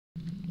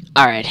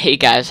Alright, hey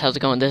guys, how's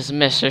it going? This is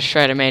Mr.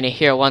 Shreddermania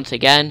here once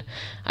again.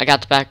 I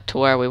got back to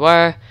where we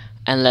were,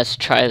 and let's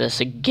try this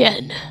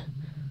again.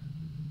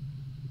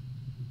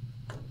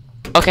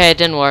 Okay, it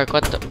didn't work.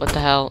 What the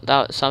hell?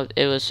 That was some.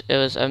 It was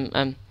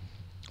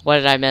what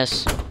did I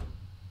miss?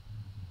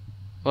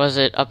 Was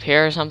it up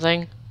here or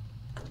something?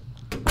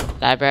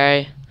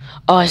 Library.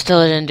 Oh, I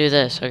still didn't do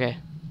this. Okay.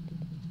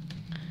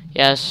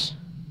 Yes.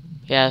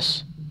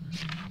 Yes.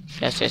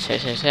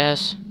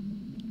 Yes.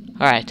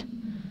 Alright.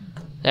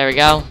 There we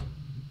go.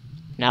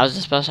 Now is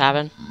this supposed to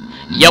happen?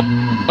 Yep.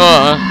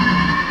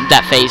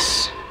 That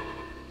face.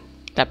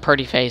 That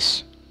pretty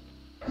face.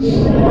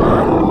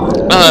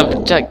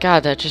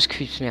 God, that just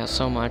creeps me out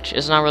so much.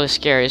 It's not really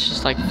scary. It's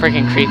just like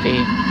freaking creepy.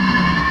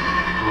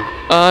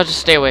 Just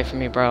stay away from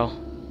me, bro.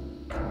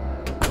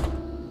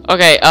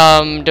 Okay,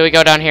 do we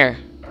go down here?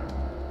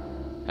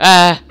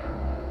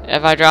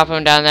 If I drop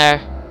him down there.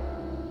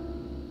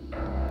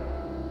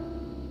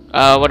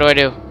 What do I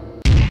do?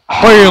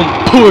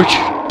 Bam! Push!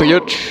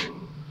 Bitch!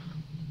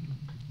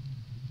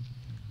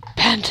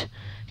 Pant!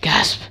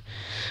 Gasp!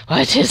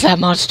 What is that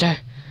monster?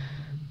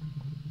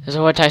 Is it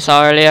what I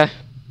saw earlier?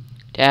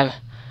 Damn,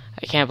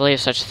 I can't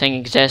believe such a thing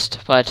exists,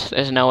 but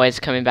there's no way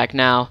it's coming back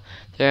now.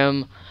 The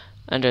room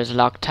under is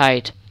locked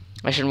tight.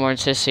 I should warn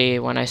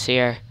Sissi when I see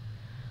her.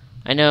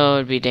 I know it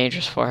would be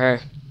dangerous for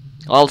her.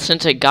 Well,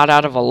 since it got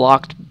out of a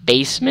locked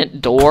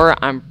basement door,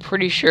 I'm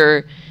pretty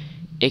sure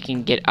it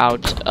can get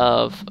out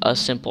of a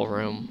simple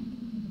room.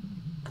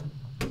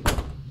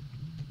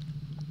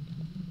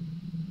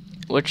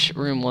 Which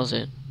room was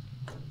it?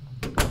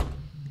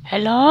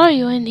 Hello,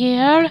 you in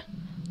here?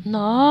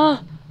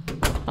 No?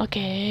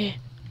 Okay.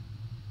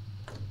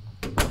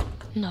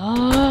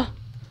 No?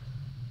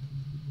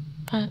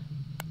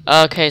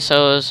 Okay,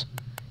 so it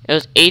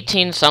was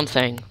 18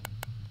 something.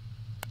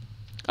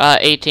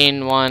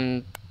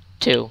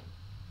 1812.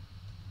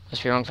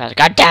 Must be wrong fast.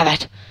 God damn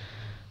it!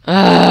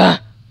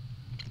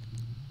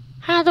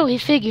 How do we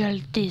figure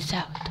this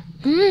out?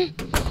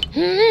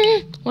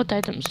 What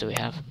items do we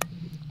have?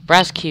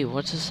 Brass key.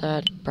 What does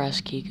that brass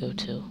key go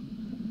to?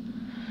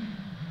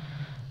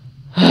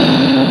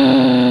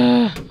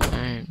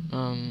 Alright,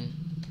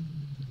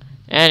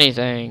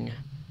 anything,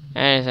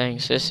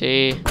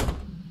 Sissi.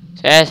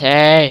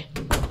 Sissi!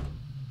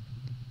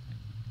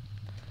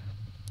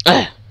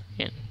 Yeah.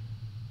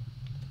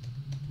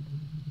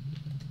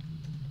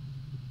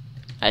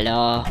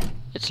 Hello,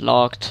 it's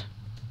locked.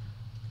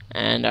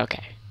 And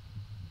okay.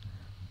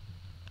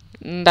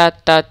 Okay,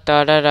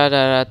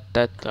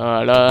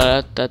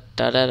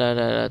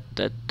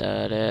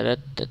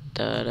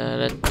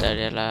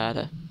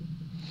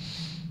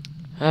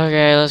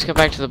 let's go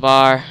back to the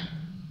bar.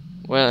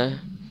 Well,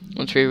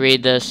 once we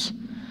read this.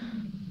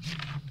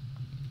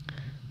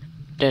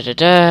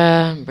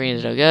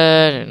 Breathe so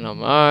good, no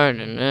more.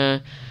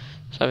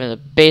 Stopping the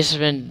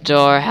basement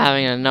door,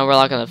 having a number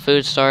lock on the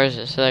food stores,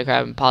 it's silly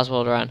crap,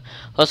 impossible to run.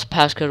 Plus, the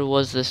passcode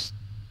was this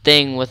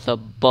thing with a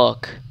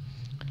book,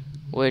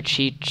 which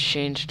he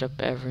changed up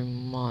every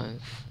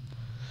month.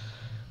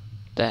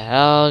 The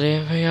hell do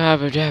you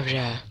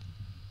think?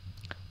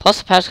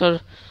 Plus, the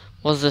passcode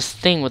was this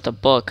thing with the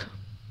book.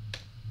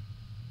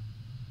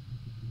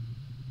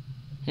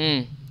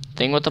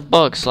 Thing with the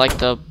books, like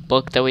the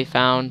book that we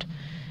found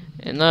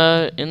in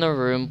the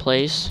room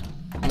place,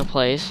 in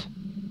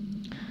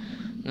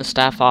the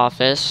staff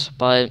office,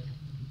 but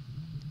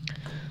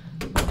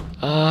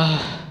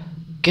God,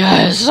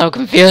 it's so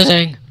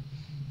confusing.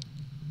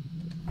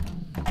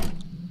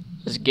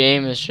 This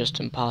game is just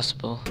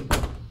impossible.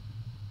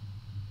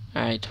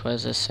 Alright, what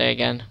does this say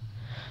again?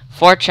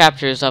 4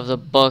 chapters of the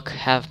book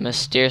have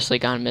mysteriously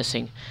gone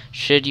missing.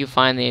 Should you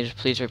find these,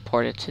 please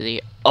report it to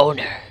the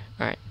owner.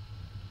 Alright.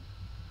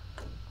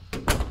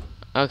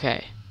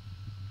 Okay.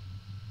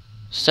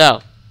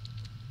 So,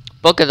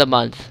 book of the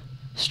month.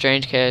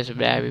 Strange case of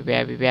blah.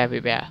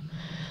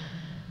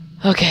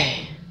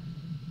 Okay.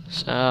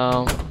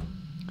 So,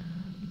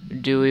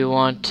 do we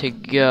want to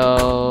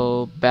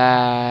go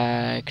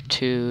back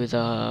to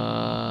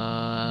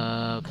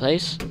the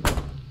place?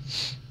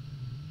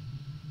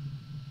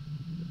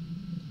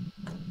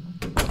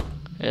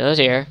 It was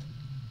here.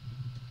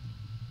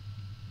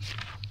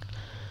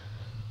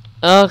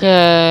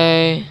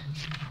 Okay.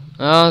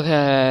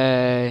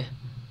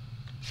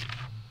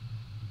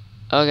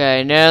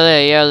 Okay, nearly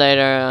a year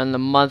later, in the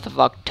month of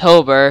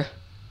October,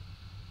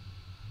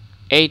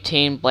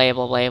 18 blah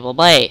blah blah blah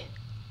blah.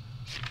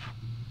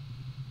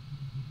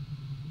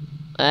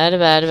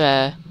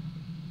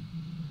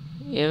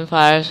 Even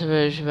fire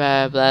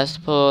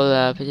blast pool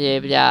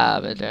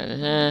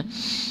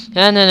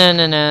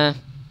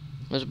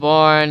was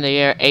born the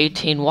year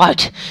 18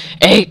 what?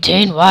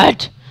 18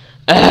 what?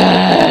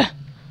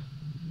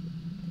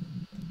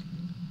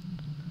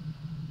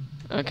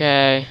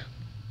 Okay.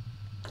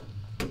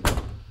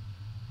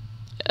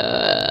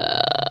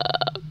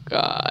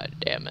 God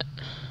damn it.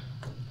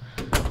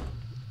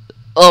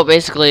 Oh,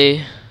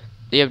 basically,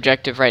 the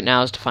objective right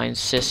now is to find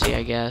Sissi,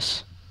 I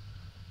guess.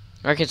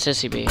 Where could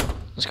Sissi be?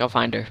 Let's go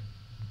find her.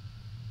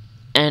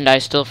 And I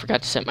still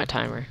forgot to set my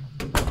timer.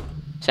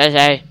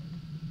 Sissi.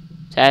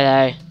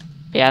 Sissi.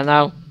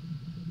 Piano.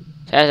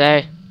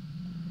 Sissi.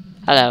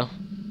 Hello.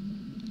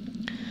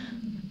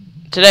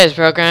 Today's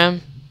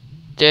program,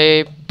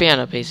 the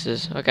piano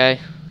pieces, okay?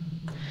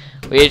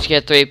 We each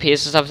get 3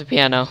 pieces of the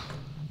piano.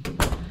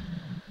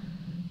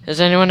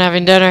 Is anyone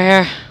having dinner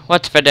here?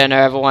 What's for dinner,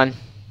 everyone?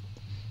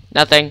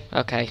 Nothing?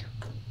 Okay.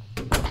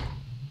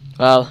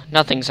 Well,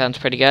 nothing sounds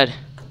pretty good.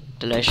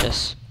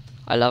 Delicious.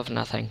 I love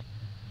nothing.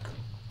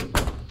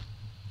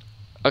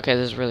 Okay,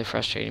 this is really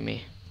frustrating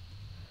me.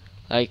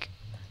 Like,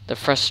 the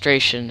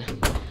frustration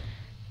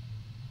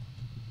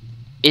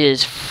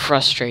is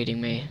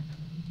frustrating me.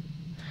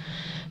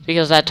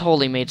 Because that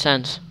totally made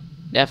sense.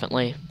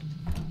 Definitely.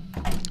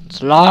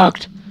 It's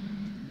locked!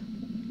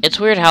 It's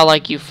weird how,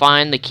 like, you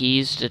find the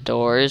keys to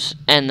doors,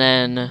 and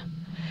then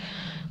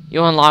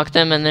you unlock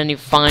them, and then you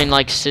find,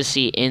 like,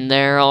 Sissi in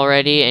there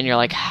already, and you're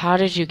like, how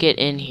did you get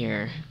in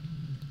here?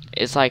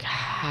 It's like,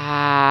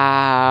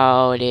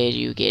 how did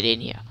you get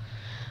in here?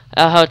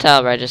 A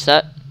hotel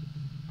register.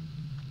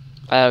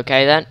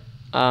 Okay, then.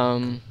 La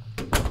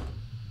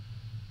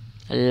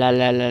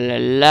la la la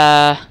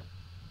la.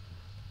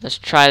 Let's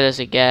try this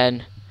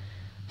again.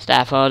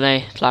 Staff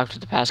only. It's locked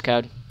with the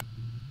passcode.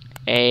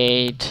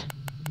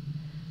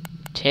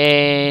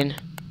 18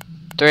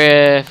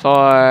 3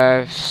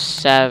 4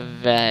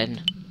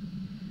 7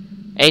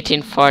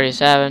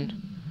 1847.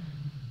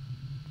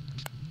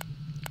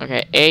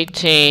 Okay,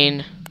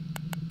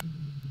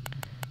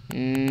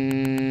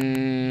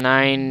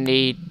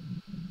 1890,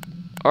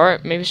 or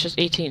maybe it's just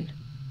 18.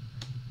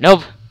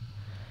 Nope.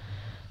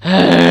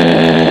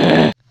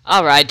 Alright,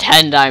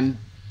 and I'm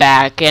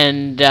back,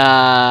 and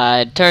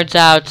it turns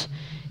out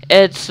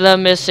it's the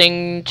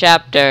missing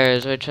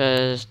chapters, which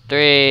was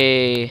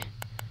 3,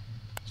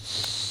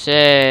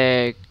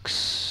 6,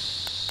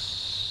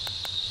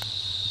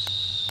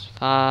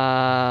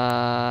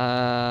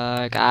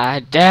 5.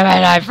 God damn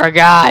it, I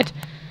forgot.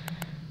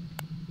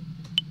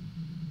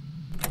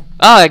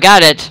 Oh, I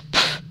got it.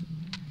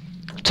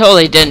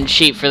 Totally didn't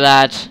cheat for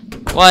that.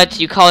 What?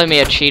 You calling me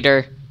a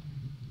cheater?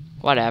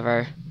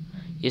 Whatever.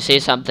 You see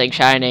something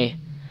shiny,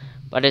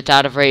 but it's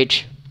out of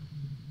reach.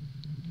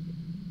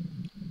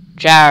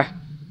 Jar.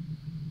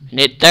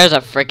 There's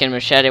a freaking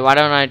machete. Why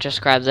don't I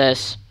just grab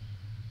this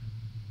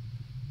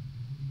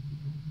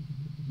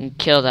and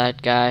kill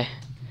that guy?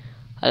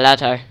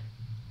 Alot.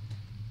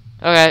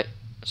 Okay,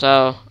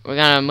 so we're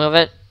gonna move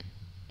it.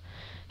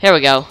 Here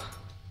we go.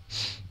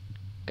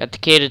 Got the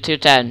key to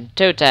 210.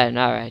 210,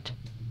 alright.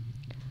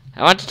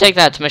 I want to take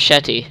that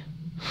machete.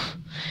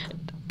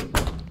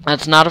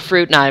 That's not a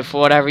fruit knife,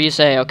 whatever you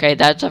say, okay?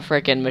 That's a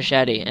frickin'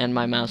 machete, and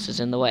my mouse is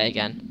in the way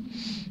again.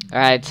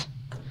 Alright.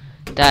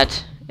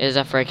 That is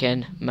a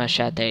frickin'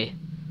 machete.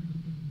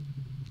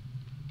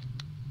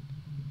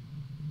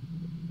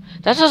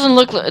 That doesn't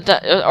look like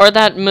that, or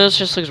that moose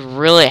just looks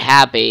really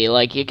happy.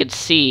 Like, you could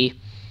see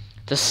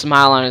the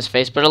smile on his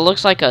face, but it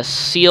looks like a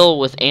seal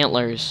with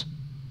antlers.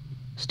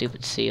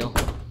 Stupid seal.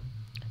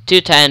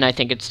 210, I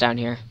think it's down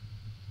here.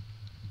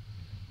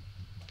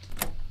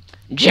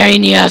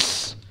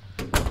 Genius!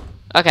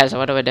 Okay, so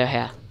what do we do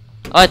here?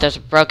 Oh, there's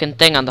a broken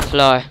thing on the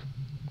floor.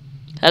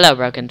 Hello,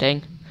 broken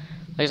thing.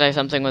 Looks like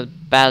something was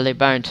badly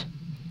burnt.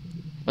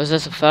 Was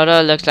this a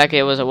photo? Looks like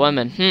it was a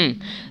woman.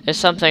 There's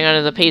something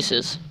under the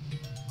pieces.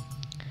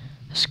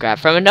 A scrap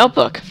from a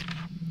notebook.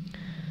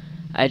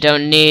 I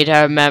don't need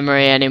her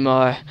memory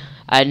anymore.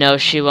 I know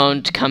she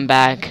won't come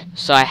back,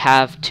 so I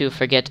have to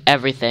forget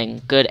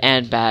everything, good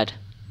and bad.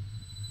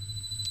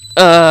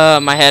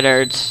 My head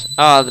hurts.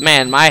 Oh,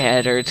 man, my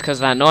head hurts because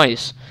of that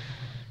noise.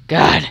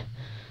 God.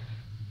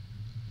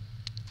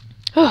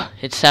 Whew,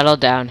 it's settled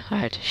down.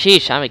 Alright,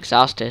 sheesh, I'm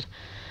exhausted.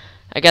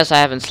 I guess I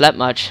haven't slept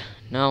much.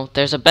 No,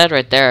 there's a bed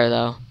right there,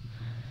 though.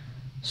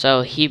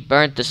 So, he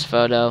burnt this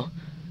photo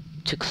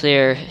to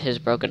clear his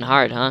broken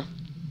heart, huh?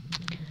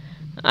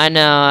 I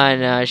know,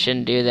 I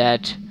shouldn't do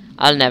that.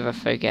 I'll never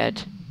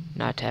forget.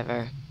 Not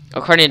ever.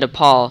 According to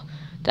Paul,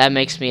 that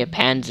makes me a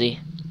pansy.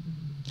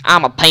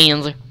 I'm a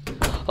pansy.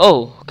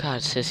 Oh,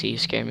 God, Sissi, you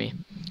scare me.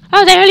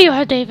 Oh, there you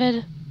are,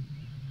 David.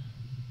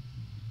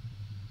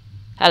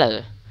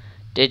 Hello.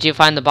 Did you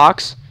find the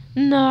box?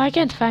 No, I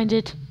can't find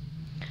it.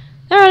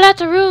 There are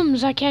lots of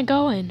rooms I can't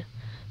go in,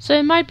 so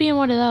it might be in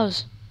one of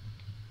those.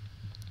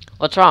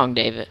 What's wrong,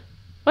 David?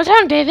 What's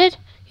wrong, David?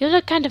 You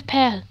look kind of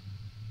pale.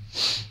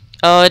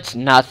 Oh, it's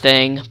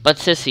nothing. But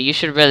Sissi, you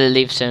should really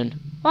leave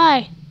soon.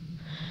 Why?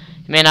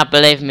 You may not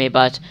believe me,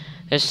 but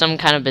there's some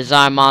kind of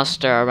bizarre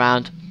monster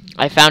around.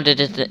 I found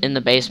it in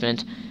the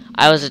basement.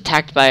 I was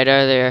attacked by it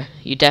earlier.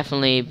 You'd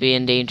definitely be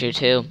in danger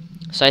too.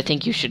 So I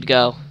think you should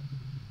go.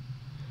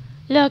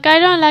 Look, I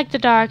don't like the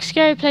dark,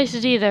 scary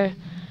places either.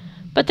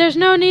 But there's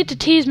no need to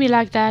tease me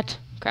like that.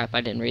 Crap,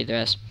 I didn't read the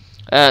rest.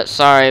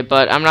 Sorry,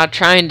 but I'm not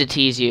trying to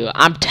tease you.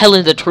 I'm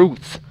telling the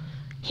truth.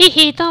 Hee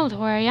hee, don't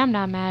worry, I'm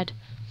not mad.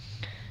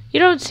 You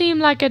don't seem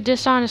like a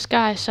dishonest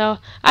guy, so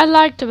I'd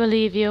like to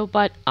believe you,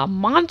 but a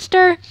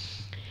monster?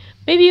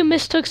 Maybe you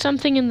mistook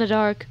something in the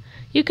dark.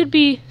 You could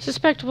be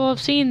susceptible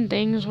of seeing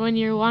things when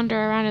you wander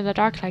around in the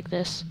dark like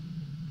this.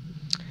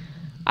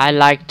 I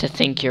like to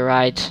think you're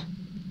right.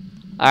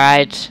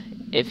 Alright,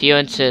 if you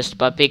insist,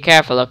 but be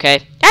careful,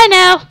 okay? I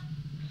know.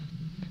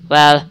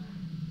 Well,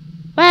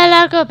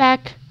 I'll go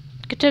back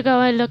to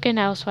go and looking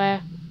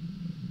elsewhere.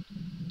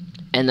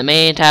 in the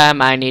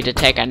meantime, I need to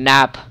take a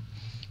nap.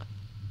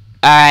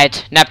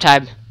 Alright, nap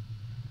time.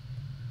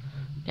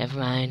 Never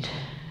mind.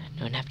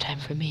 No nap time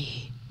for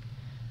me.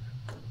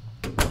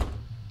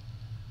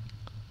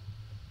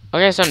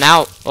 Okay, so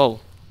now... Oh.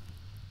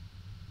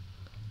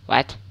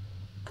 What?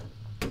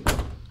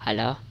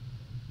 Hello?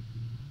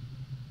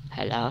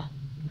 Hello?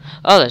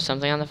 Oh, there's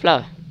something on the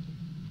floor.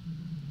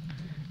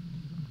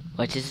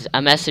 What is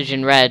a message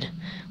in red?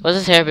 Was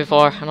this here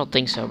before? I don't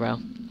think so, bro.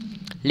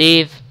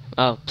 Leave.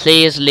 Oh,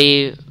 please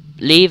leave.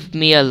 Leave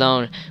me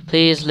alone.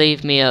 Please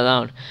leave me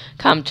alone.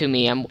 Come to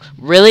me.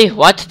 Really?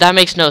 What? That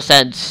makes no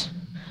sense.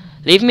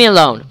 Leave me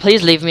alone.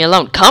 Please leave me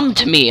alone. Come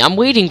to me. I'm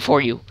waiting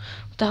for you.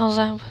 What the hell is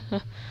that?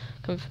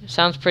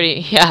 Sounds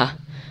pretty... Yeah.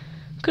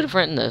 Could have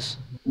written this.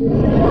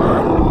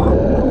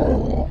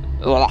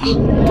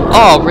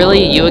 Oh,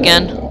 really? You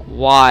again?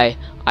 Why?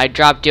 I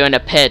dropped you in a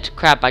pit.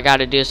 Crap, I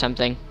gotta do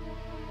something.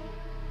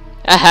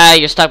 Aha,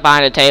 you're stuck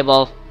behind a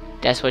table.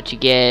 That's what you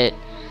get.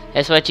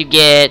 That's what you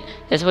get.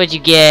 That's what you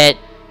get.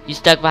 You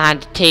stuck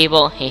behind the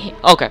table.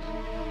 Okay.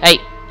 Hey.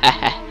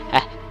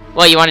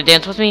 What, you want to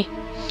dance with me?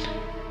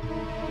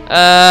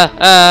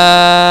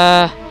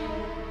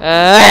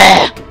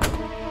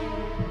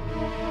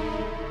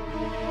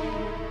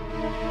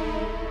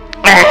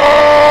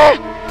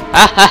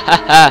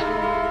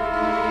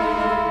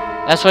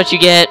 That's what you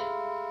get.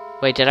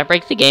 Wait, did I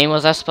break the game?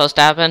 Was that supposed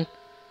to happen?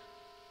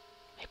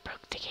 I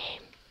broke the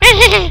game.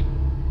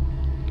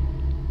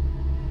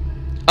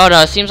 Oh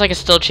no, it seems like it's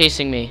still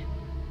chasing me.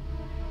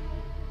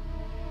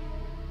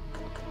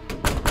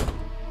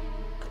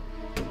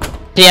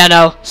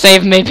 Piano!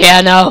 Save me,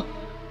 piano!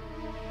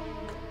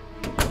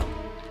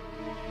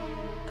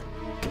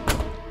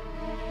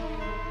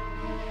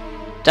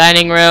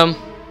 Dining room.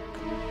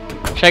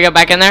 Should I go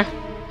back in there?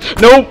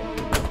 Nope!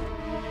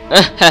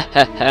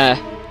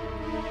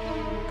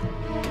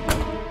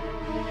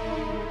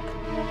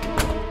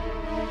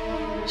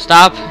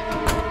 Stop!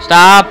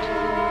 Stop!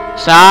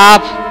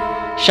 Stop!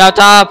 Shut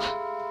up!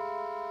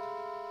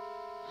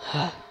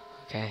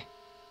 Okay.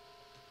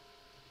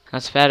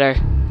 That's better.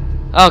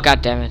 Oh,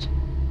 god damn it.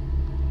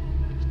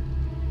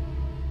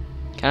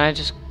 Can I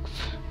just...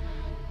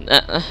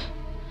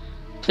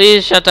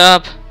 Please shut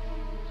up.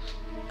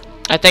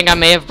 I think I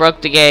may have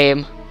broke the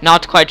game.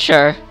 Not quite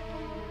sure.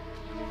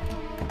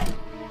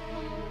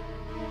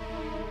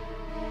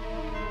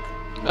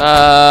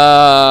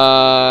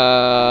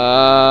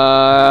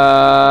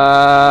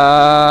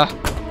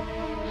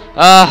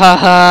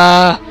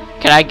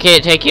 Can I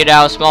take you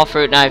now? Small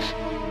fruit knife.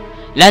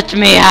 Let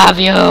me have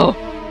you.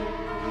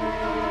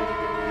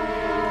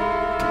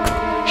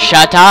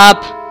 Shut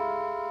up.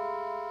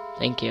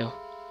 Thank you.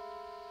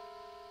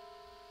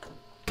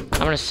 I'm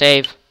gonna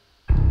save.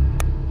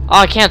 Oh,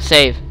 I can't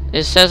save.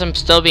 It says I'm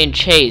still being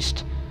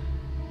chased.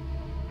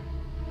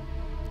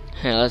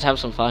 Here, let's have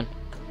some fun.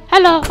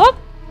 Hello, hoop.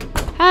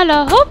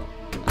 Hello, hoop.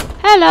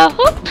 Hello,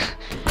 hoop.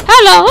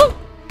 Hello, hoop.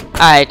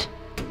 Alright.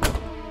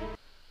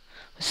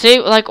 See,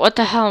 like, what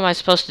the hell am I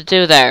supposed to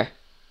do there?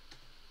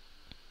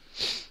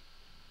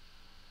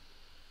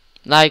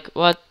 Like,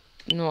 what?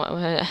 Like,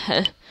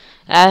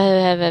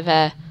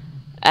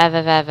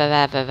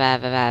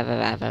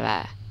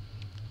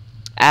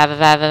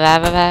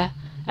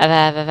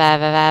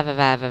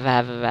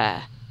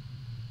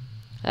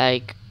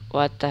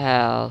 what the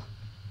hell?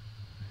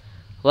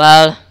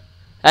 Well,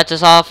 that's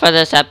just all for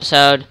this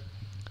episode.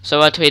 So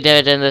what we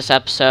did in this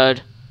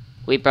episode,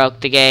 we broke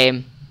the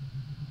game.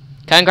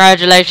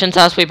 Congratulations,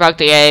 us, we broke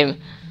the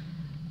game.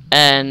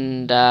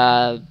 And,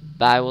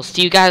 I will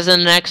see you guys in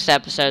the next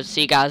episode.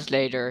 See you guys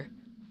later.